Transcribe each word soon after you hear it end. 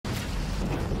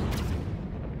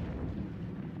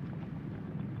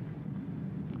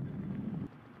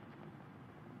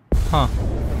Huh.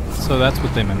 So that's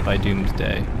what they meant by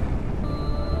Doomsday.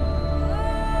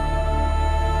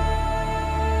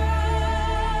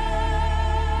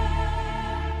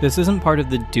 This isn't part of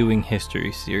the Doing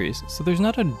History series, so there's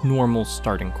not a normal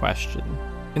starting question.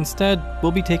 Instead,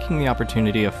 we'll be taking the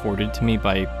opportunity afforded to me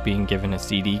by being given a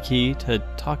CD key to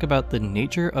talk about the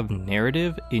nature of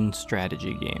narrative in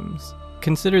strategy games.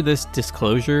 Consider this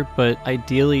disclosure, but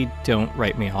ideally don't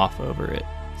write me off over it.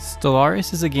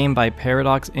 Stellaris is a game by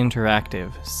Paradox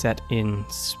Interactive set in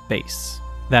space.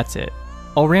 That's it.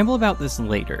 I'll ramble about this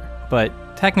later,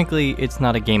 but technically it's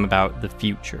not a game about the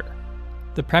future.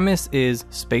 The premise is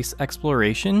space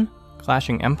exploration,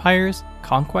 clashing empires,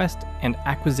 conquest, and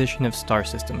acquisition of star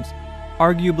systems,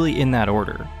 arguably in that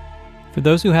order. For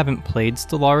those who haven't played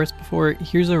Stellaris before,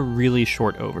 here's a really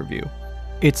short overview.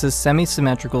 It's a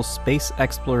semi-symmetrical space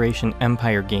exploration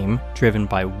empire game driven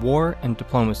by war and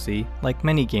diplomacy, like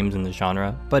many games in the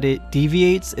genre, but it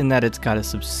deviates in that it's got a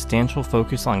substantial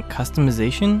focus on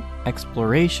customization,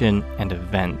 exploration, and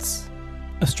events.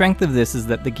 A strength of this is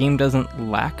that the game doesn't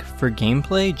lack for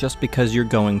gameplay just because you're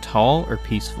going tall or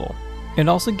peaceful. It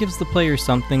also gives the player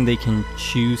something they can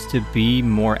choose to be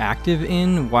more active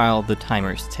in while the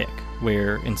timers tick,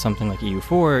 where in something like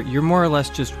EU4, you're more or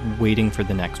less just waiting for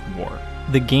the next war.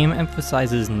 The game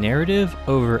emphasizes narrative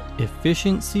over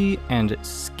efficiency and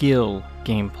skill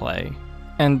gameplay.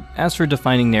 And as for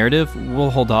defining narrative, we'll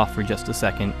hold off for just a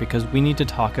second because we need to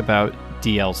talk about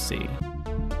DLC.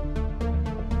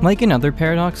 Like in other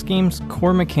Paradox games,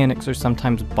 core mechanics are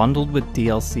sometimes bundled with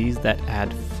DLCs that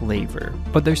add flavor.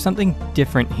 But there's something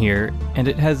different here, and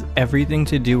it has everything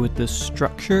to do with the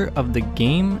structure of the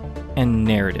game and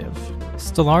narrative.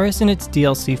 Stellaris and its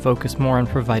DLC focus more on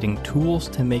providing tools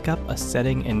to make up a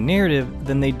setting and narrative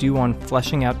than they do on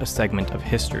fleshing out a segment of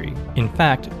history. In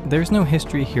fact, there's no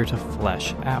history here to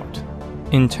flesh out.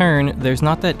 In turn, there's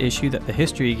not that issue that the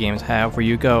history games have where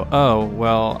you go, oh,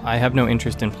 well, I have no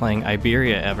interest in playing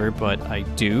Iberia ever, but I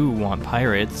do want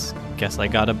pirates. Guess I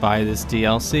gotta buy this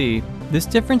DLC. This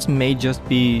difference may just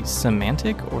be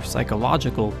semantic or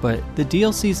psychological, but the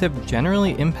DLCs have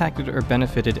generally impacted or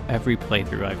benefited every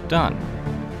playthrough I've done.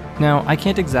 Now, I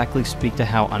can't exactly speak to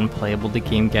how unplayable the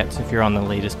game gets if you're on the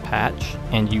latest patch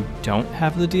and you don't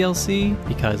have the DLC,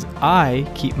 because I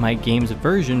keep my game's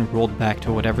version rolled back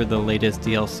to whatever the latest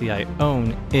DLC I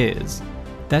own is.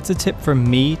 That's a tip from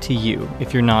me to you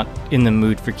if you're not in the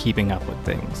mood for keeping up with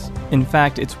things. In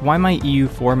fact, it's why my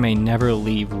EU4 may never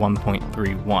leave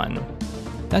 1.31.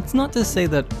 That's not to say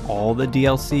that all the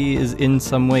DLC is in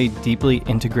some way deeply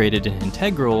integrated and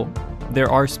integral. There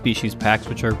are species packs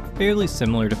which are fairly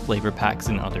similar to flavor packs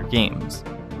in other games.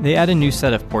 They add a new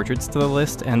set of portraits to the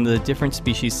list, and the different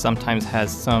species sometimes has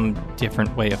some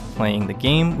different way of playing the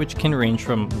game, which can range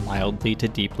from mildly to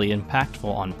deeply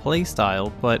impactful on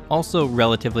playstyle, but also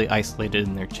relatively isolated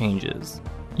in their changes.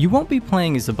 You won't be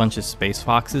playing as a bunch of space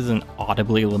foxes and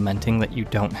audibly lamenting that you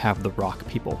don't have the rock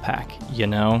people pack, you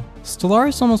know?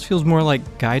 Stellaris almost feels more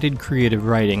like guided creative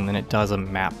writing than it does a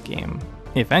map game.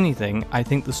 If anything, I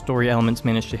think the story elements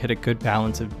manage to hit a good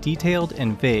balance of detailed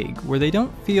and vague, where they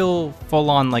don't feel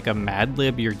full-on like a Mad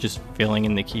Lib you're just filling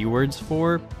in the keywords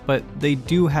for, but they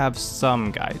do have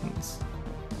some guidance.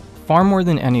 Far more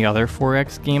than any other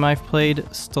 4X game I've played,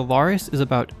 Stellaris is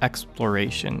about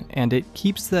exploration, and it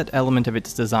keeps that element of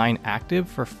its design active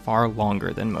for far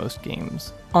longer than most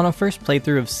games. On a first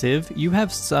playthrough of Civ, you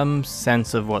have some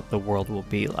sense of what the world will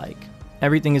be like.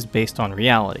 Everything is based on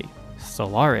reality.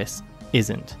 Stellaris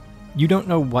isn't. You don't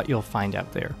know what you'll find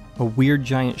out there. A weird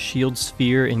giant shield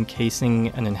sphere encasing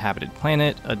an inhabited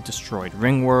planet, a destroyed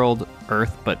ring world,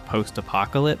 Earth but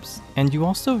post-apocalypse, and you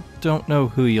also don't know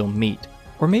who you'll meet.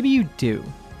 Or maybe you do.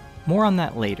 More on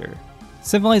that later.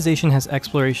 Civilization has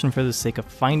exploration for the sake of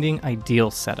finding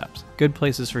ideal setups, good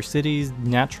places for cities,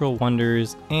 natural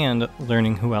wonders, and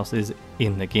learning who else is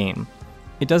in the game.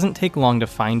 It doesn't take long to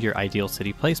find your ideal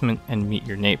city placement and meet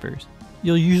your neighbors.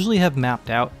 You'll usually have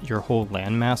mapped out your whole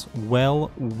landmass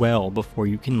well before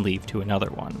you can leave to another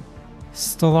one.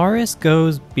 Stellaris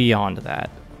goes beyond that.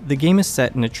 The game is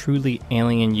set in a truly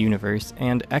alien universe,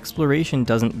 and exploration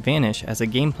doesn't vanish as a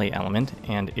gameplay element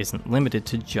and isn't limited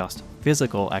to just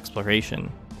physical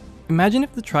exploration. Imagine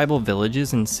if the tribal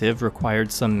villages in Civ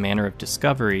required some manner of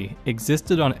discovery,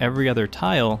 existed on every other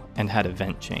tile, and had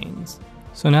event chains.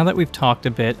 So now that we've talked a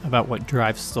bit about what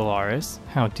drives Stellaris,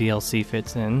 how DLC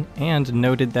fits in, and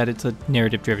noted that it's a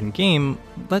narrative-driven game,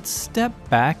 let's step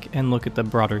back and look at the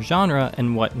broader genre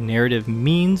and what narrative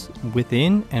means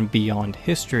within and beyond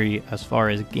history as far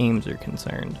as games are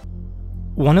concerned.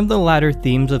 One of the latter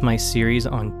themes of my series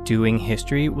on doing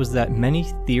history was that many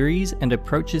theories and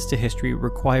approaches to history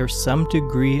require some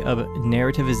degree of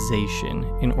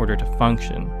narrativization in order to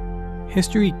function.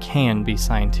 History can be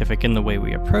scientific in the way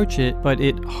we approach it, but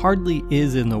it hardly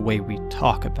is in the way we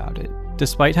talk about it.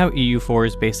 Despite how EU4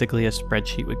 is basically a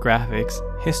spreadsheet with graphics,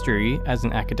 history, as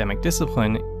an academic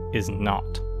discipline, is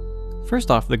not.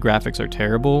 First off, the graphics are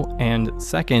terrible, and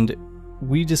second,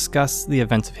 we discuss the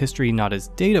events of history not as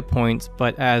data points,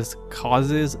 but as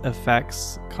causes,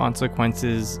 effects,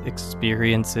 consequences,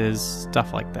 experiences,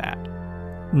 stuff like that.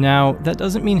 Now, that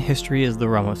doesn't mean history is the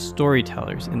realm of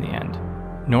storytellers in the end,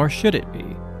 nor should it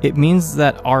be. It means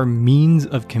that our means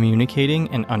of communicating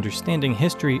and understanding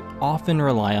history often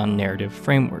rely on narrative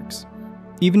frameworks.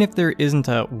 Even if there isn't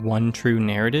a one true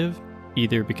narrative,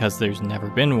 either because there's never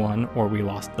been one, or we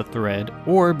lost the thread,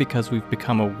 or because we've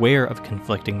become aware of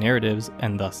conflicting narratives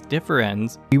and thus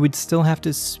differends, we would still have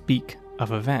to speak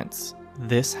of events.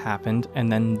 This happened,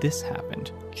 and then this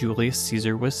happened. Julius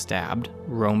Caesar was stabbed,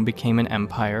 Rome became an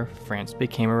empire, France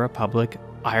became a republic,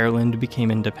 Ireland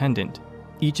became independent.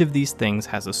 Each of these things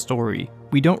has a story.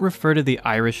 We don't refer to the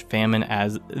Irish famine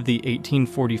as the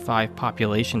 1845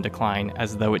 population decline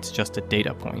as though it's just a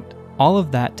data point. All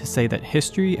of that to say that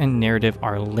history and narrative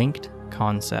are linked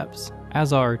concepts,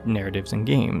 as are narratives in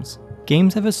games.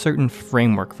 Games have a certain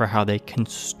framework for how they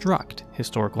construct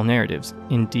historical narratives,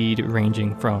 indeed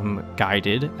ranging from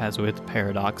guided, as with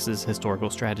Paradox's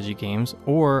historical strategy games,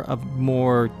 or a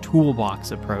more toolbox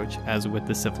approach, as with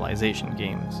the Civilization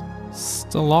games.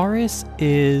 Stellaris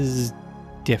is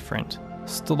different.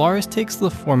 Stellaris takes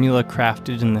the formula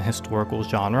crafted in the historical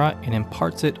genre and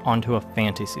imparts it onto a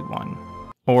fantasy one.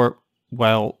 Or,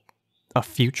 well, a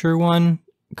future one?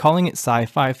 Calling it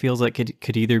sci-fi feels like it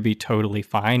could either be totally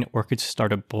fine or could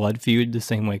start a blood feud the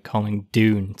same way calling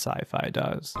Dune sci-fi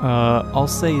does. I'll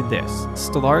say this.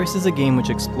 Stellaris is a game which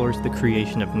explores the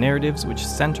creation of narratives which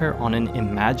center on an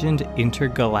imagined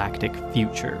intergalactic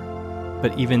future.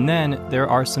 But even then, there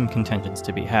are some contentions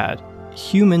to be had.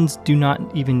 Humans do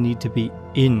not even need to be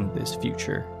in this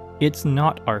future. It's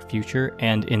not our future,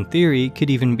 and in theory, could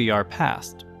even be our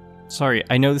past. Sorry,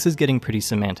 I know this is getting pretty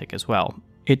semantic as well.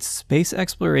 It's space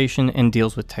exploration and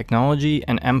deals with technology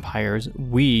and empires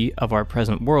we, of our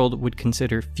present world, would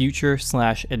consider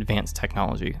future/advanced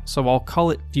technology, so I'll call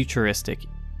it futuristic,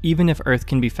 even if Earth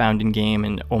can be found in-game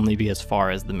and only be as far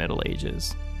as the Middle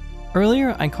Ages.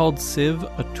 Earlier, I called Civ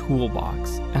a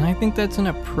toolbox, and I think that's an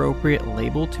appropriate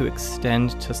label to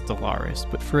extend to Stellaris,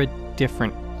 but for a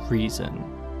different reason.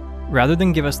 Rather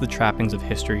than give us the trappings of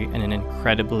history in an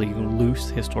incredibly loose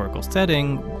historical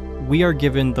setting, we are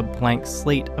given the blank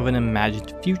slate of an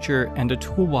imagined future and a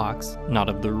toolbox, not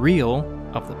of the real,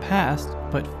 of the past,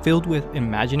 but filled with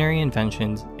imaginary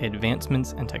inventions,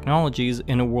 advancements, and technologies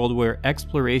in a world where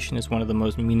exploration is one of the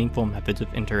most meaningful methods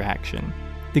of interaction.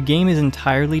 The game is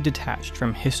entirely detached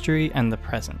from history and the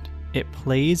present. It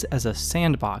plays as a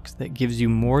sandbox that gives you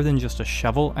more than just a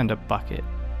shovel and a bucket.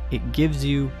 It gives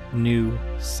you new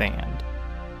sand.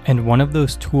 And one of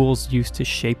those tools used to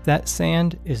shape that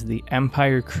sand is the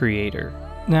Empire Creator.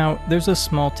 Now, there's a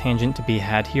small tangent to be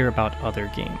had here about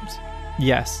other games.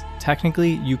 Yes,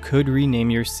 technically you could rename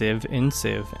your Civ in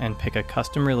Civ and pick a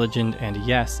custom religion, and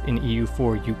yes, in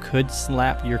EU4 you could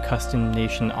slap your custom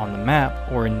nation on the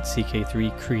map, or in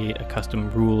CK3 create a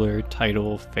custom ruler,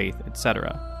 title, faith,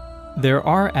 etc. There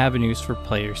are avenues for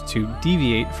players to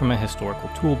deviate from a historical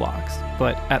toolbox,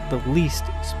 but at the least,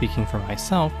 speaking for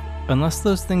myself, unless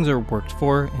those things are worked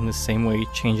for in the same way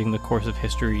changing the course of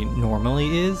history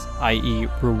normally is, i.e.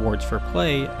 rewards for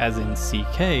play, as in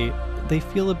CK, they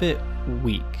feel a bit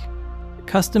weak.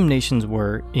 Custom nations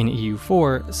were, in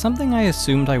EU4, something I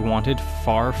assumed I wanted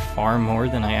far, far more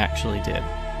than I actually did.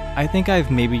 I think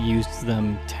I've maybe used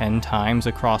them 10 times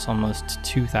across almost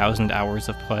 2,000 hours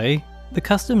of play. The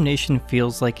custom nation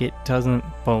feels like it doesn't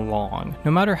belong,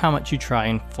 no matter how much you try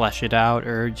and flesh it out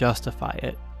or justify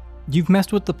it. You've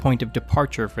messed with the point of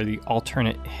departure for the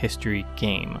alternate history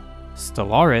game.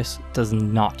 Stellaris does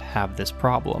not have this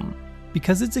problem.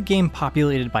 Because it's a game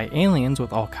populated by aliens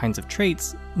with all kinds of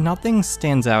traits, nothing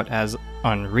stands out as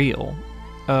unreal.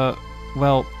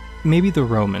 Well, maybe the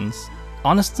Romans.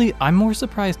 Honestly, I'm more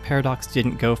surprised Paradox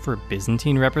didn't go for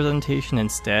Byzantine representation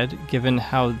instead, given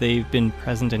how they've been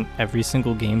present in every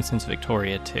single game since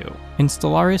Victoria 2. In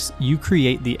Stellaris, you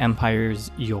create the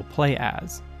empires you'll play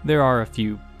as. There are a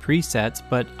few presets,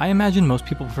 but I imagine most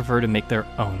people prefer to make their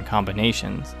own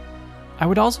combinations. I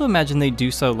would also imagine they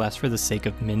do so less for the sake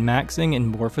of min-maxing and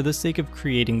more for the sake of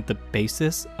creating the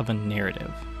basis of a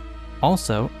narrative.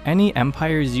 Also, any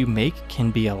empires you make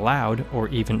can be allowed, or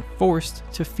even forced,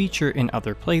 to feature in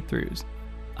other playthroughs.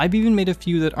 I've even made a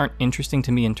few that aren't interesting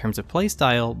to me in terms of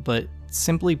playstyle, but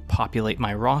simply populate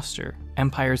my roster,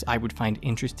 empires I would find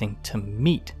interesting to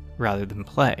meet rather than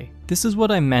play. This is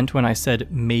what I meant when I said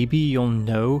maybe you'll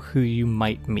know who you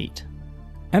might meet.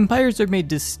 Empires are made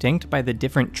distinct by the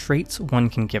different traits one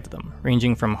can give them,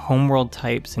 ranging from homeworld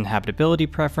types and habitability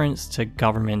preference, to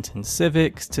government and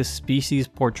civics, to species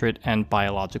portrait and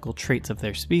biological traits of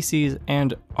their species,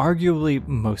 and arguably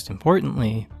most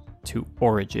importantly, to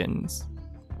origins.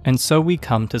 And so we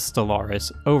come to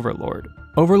Stellaris Overlord.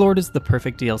 Overlord is the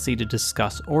perfect DLC to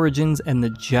discuss origins and the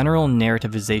general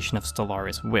narrativization of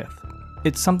Stellaris with.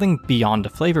 It's something beyond a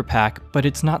flavor pack, but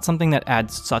it's not something that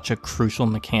adds such a crucial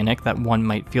mechanic that one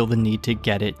might feel the need to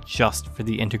get it just for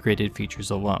the integrated features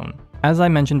alone. As I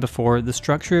mentioned before, the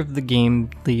structure of the game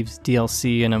leaves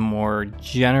DLC in a more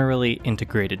generally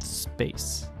integrated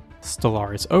space.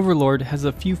 Stellaris Overlord has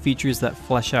a few features that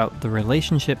flesh out the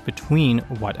relationship between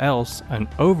what else, an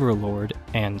overlord,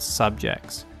 and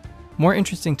subjects. More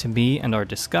interesting to me and our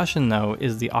discussion, though,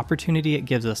 is the opportunity it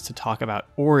gives us to talk about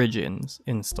origins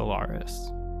in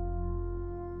Stellaris.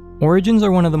 Origins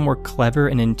are one of the more clever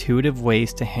and intuitive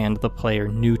ways to hand the player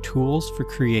new tools for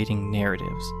creating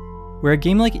narratives. Where a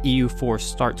game like EU4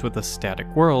 starts with a static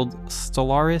world,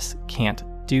 Stellaris can't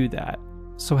do that.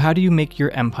 So how do you make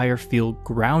your empire feel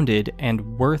grounded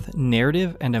and worth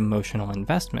narrative and emotional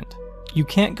investment? You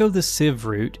can't go the Civ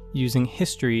route using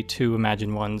history to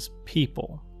imagine one's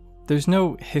people. There's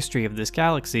no history of this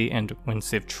galaxy, and when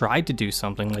Civ tried to do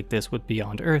something like this with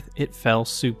Beyond Earth, it fell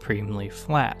supremely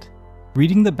flat.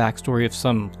 Reading the backstory of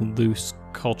some loose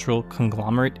cultural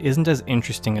conglomerate isn't as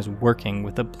interesting as working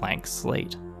with a blank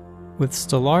slate. With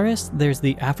Stellaris, there's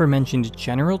the aforementioned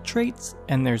general traits,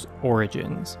 and there's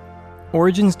origins.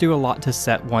 Origins do a lot to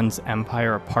set one's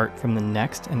empire apart from the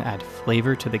next and add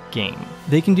flavor to the game.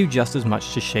 They can do just as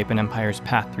much to shape an empire's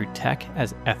path through tech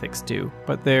as ethics do,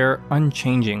 but they're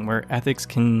unchanging, where ethics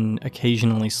can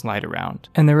occasionally slide around.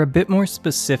 And they're a bit more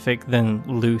specific than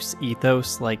loose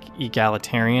ethos like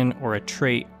egalitarian or a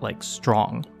trait like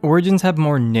strong. Origins have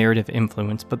more narrative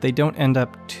influence, but they don't end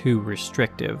up too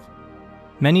restrictive.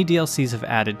 Many DLCs have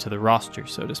added to the roster,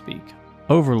 so to speak.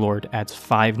 Overlord adds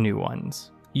 5 new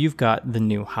ones. You've got the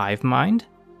new hive mind,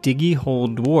 diggy hole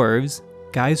dwarves,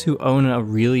 guys who own a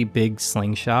really big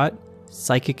slingshot,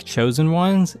 psychic chosen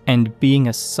ones, and being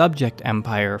a subject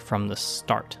empire from the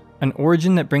start. An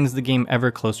origin that brings the game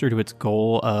ever closer to its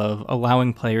goal of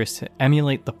allowing players to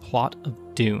emulate the plot of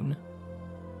Dune.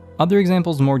 Other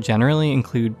examples more generally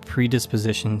include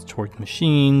predispositions towards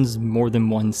machines, more than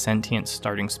one sentient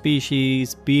starting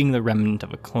species, being the remnant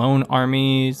of a clone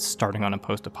army, starting on a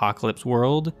post-apocalypse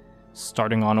world,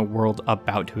 starting on a world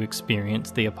about to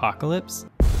experience the apocalypse.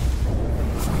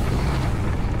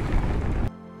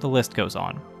 The list goes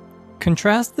on.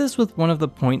 Contrast this with one of the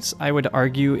points I would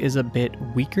argue is a bit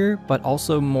weaker, but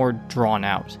also more drawn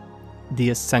out: the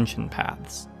ascension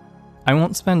paths. I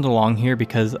won't spend long here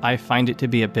because I find it to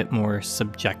be a bit more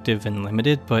subjective and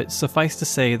limited, but suffice to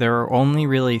say there are only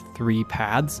really 3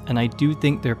 paths, and I do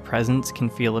think their presence can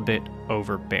feel a bit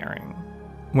overbearing.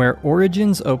 Where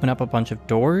origins open up a bunch of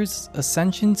doors,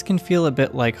 ascensions can feel a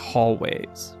bit like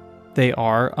hallways. They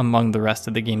are, among the rest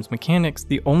of the game's mechanics,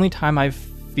 the only time I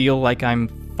feel like I'm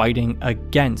fighting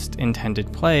against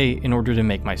intended play in order to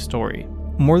make my story.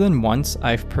 More than once,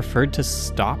 I've preferred to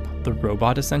stop the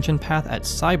robot ascension path at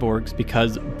cyborgs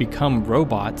because become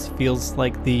robots feels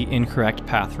like the incorrect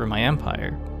path for my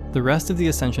empire. The rest of the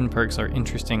ascension perks are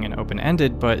interesting and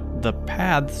open-ended, but the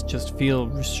paths just feel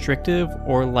restrictive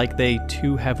or like they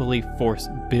too heavily force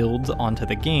builds onto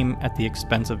the game at the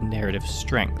expense of narrative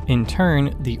strength. In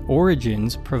turn, the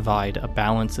origins provide a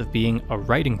balance of being a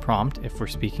writing prompt, if we're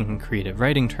speaking in creative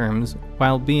writing terms,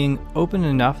 while being open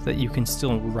enough that you can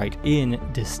still write in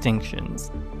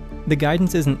distinctions. The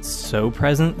guidance isn't so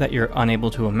present that you're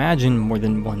unable to imagine more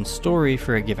than one story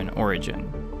for a given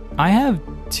origin. I have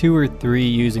 2 or 3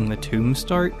 using the tomb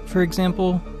start, for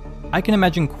example. I can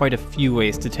imagine quite a few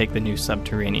ways to take the new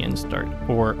subterranean start,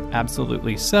 or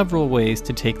absolutely several ways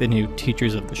to take the new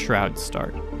Teachers of the Shroud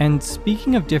start. And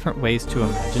speaking of different ways to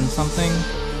imagine something,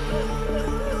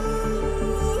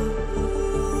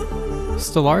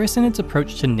 Stellaris and its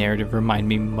approach to narrative remind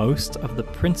me most of the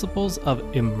principles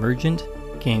of emergent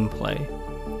gameplay,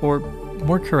 or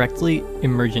more correctly,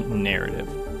 emergent narrative.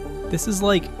 This is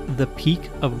like the peak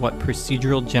of what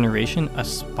procedural generation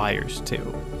aspires to.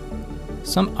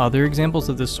 Some other examples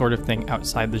of this sort of thing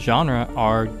outside the genre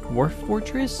are Dwarf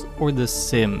Fortress or The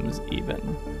Sims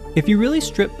even. If you really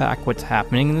strip back what's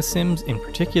happening in The Sims in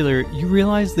particular, you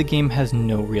realize the game has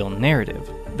no real narrative.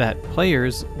 that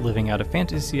players living out a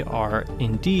fantasy are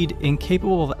indeed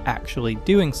incapable of actually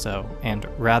doing so, and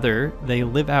rather, they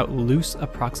live out loose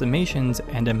approximations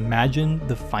and imagine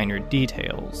the finer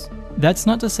details. That's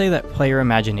not to say that player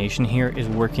imagination here is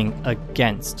working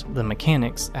against the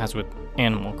mechanics, as with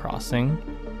Animal Crossing,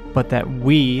 but that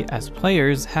we, as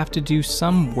players, have to do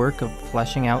some work of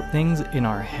fleshing out things in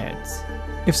our heads.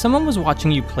 If someone was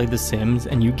watching you play The Sims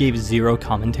and you gave zero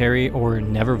commentary or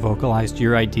never vocalized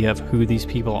your idea of who these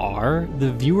people are,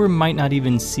 the viewer might not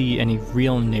even see any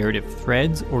real narrative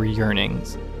threads or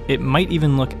yearnings. It might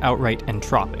even look outright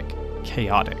entropic,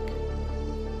 chaotic.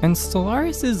 And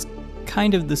Stellaris is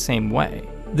kind of the same way.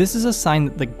 This is a sign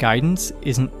that the guidance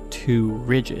isn't too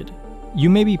rigid. You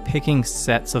may be picking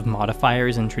sets of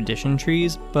modifiers and tradition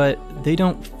trees, but they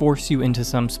don't force you into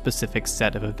some specific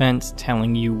set of events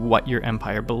telling you what your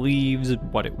empire believes,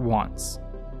 what it wants.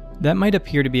 That might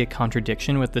appear to be a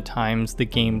contradiction with the times the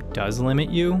game does limit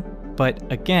you,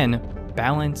 but again,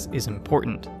 balance is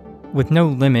important. With no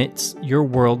limits, your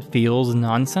world feels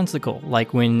nonsensical,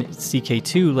 like when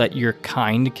CK2 let your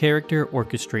kind character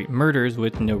orchestrate murders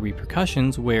with no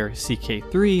repercussions, where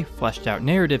CK3 fleshed out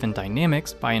narrative and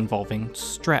dynamics by involving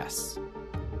stress.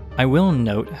 I will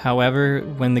note, however,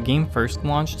 when the game first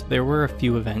launched, there were a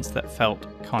few events that felt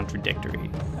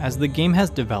contradictory. As the game has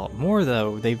developed more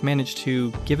though, they've managed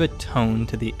to give a tone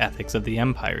to the ethics of the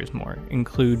empires more,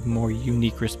 include more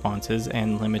unique responses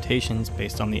and limitations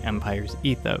based on the empire's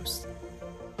ethos.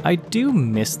 I do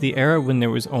miss the era when there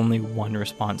was only one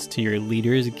response to your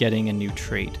leaders getting a new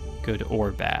trait, good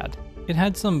or bad. It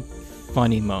had some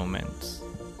funny moments.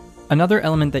 Another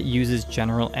element that uses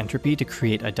general entropy to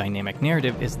create a dynamic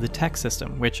narrative is the tech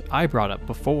system, which I brought up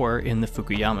before in the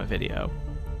Fukuyama video.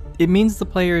 It means the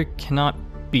player cannot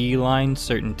beeline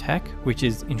certain tech, which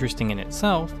is interesting in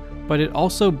itself, but it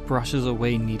also brushes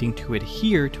away needing to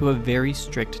adhere to a very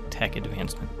strict tech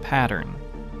advancement pattern.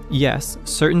 Yes,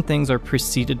 certain things are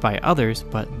preceded by others,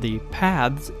 but the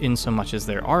paths, in so much as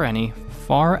there are any,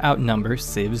 far outnumber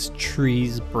Civ's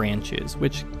trees' branches,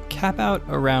 which cap out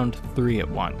around 3 at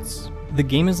once. The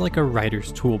game is like a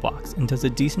writer's toolbox and does a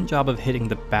decent job of hitting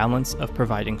the balance of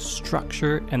providing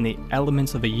structure and the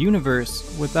elements of a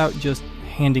universe without just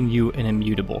handing you an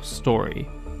immutable story.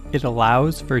 It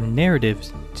allows for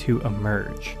narratives to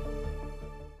emerge.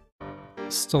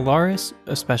 Stellaris,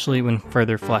 especially when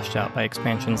further fleshed out by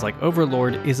expansions like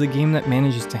Overlord, is a game that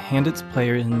manages to hand its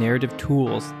players narrative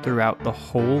tools throughout the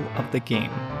whole of the game.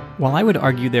 While I would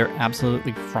argue they're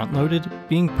absolutely front-loaded,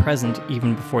 being present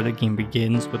even before the game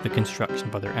begins with the construction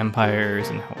of other empires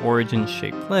and how origins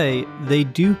shape play, they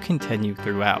do continue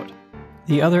throughout.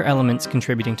 The other elements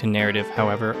contributing to narrative,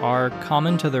 however, are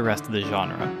common to the rest of the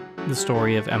genre. The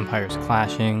story of empires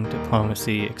clashing,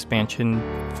 diplomacy, expansion,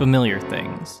 familiar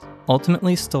things.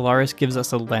 Ultimately, Stellaris gives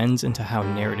us a lens into how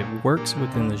narrative works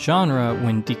within the genre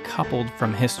when decoupled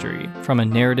from history, from a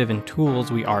narrative and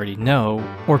tools we already know,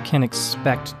 or can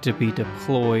expect to be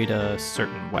deployed a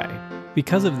certain way.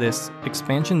 Because of this,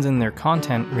 expansions in their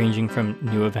content ranging from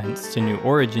new events to new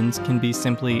origins can be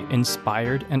simply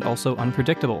inspired and also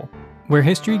unpredictable. Where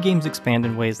history games expand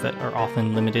in ways that are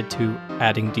often limited to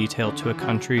adding detail to a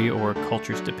country or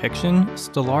culture's depiction,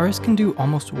 Stellaris can do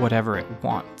almost whatever it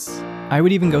wants. I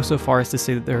would even go so far as to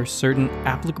say that there are certain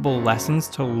applicable lessons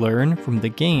to learn from the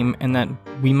game, and that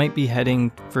we might be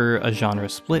heading for a genre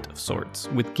split of sorts,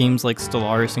 with games like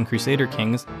Stellaris and Crusader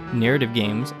Kings, narrative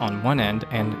games on one end,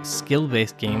 and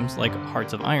skill-based games like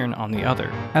Hearts of Iron on the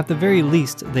other. At the very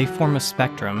least, they form a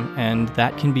spectrum, and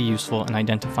that can be useful in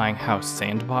identifying how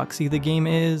sandboxy the game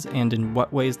is, and in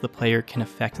what ways the player can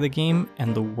affect the game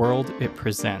and the world it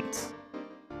presents.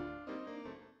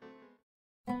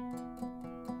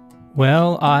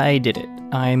 Well, I did it.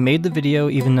 I made the video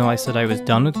even though I said I was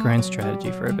done with grand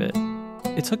strategy for a bit.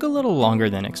 It took a little longer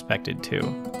than expected too.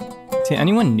 To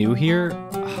anyone new here,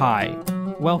 hi,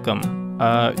 welcome.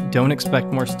 Don't expect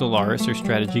more Stellaris or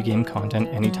strategy game content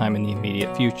anytime in the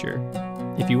immediate future.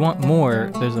 If you want more,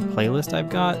 there's a playlist I've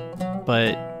got,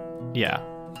 but yeah.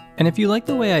 And if you like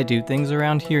the way I do things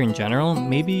around here in general,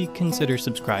 maybe consider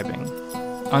subscribing.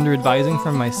 Under advising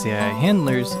from my CII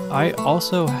handlers, I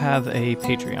also have a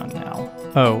Patreon now.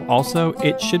 Oh, also,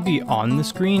 it should be on the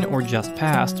screen or just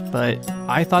past, but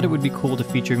I thought it would be cool to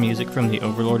feature music from the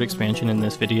Overlord expansion in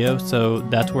this video, so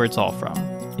that's where it's all from.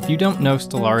 If you don't know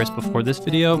Stellaris before this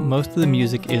video, most of the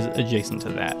music is adjacent to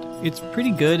that. It's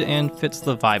pretty good and fits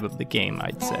the vibe of the game,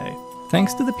 I'd say.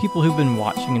 Thanks to the people who've been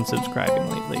watching and subscribing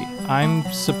lately. I'm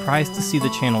surprised to see the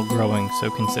channel growing so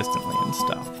consistently and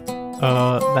stuff.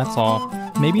 That's all.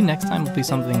 Maybe next time will be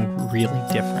something really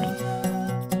different.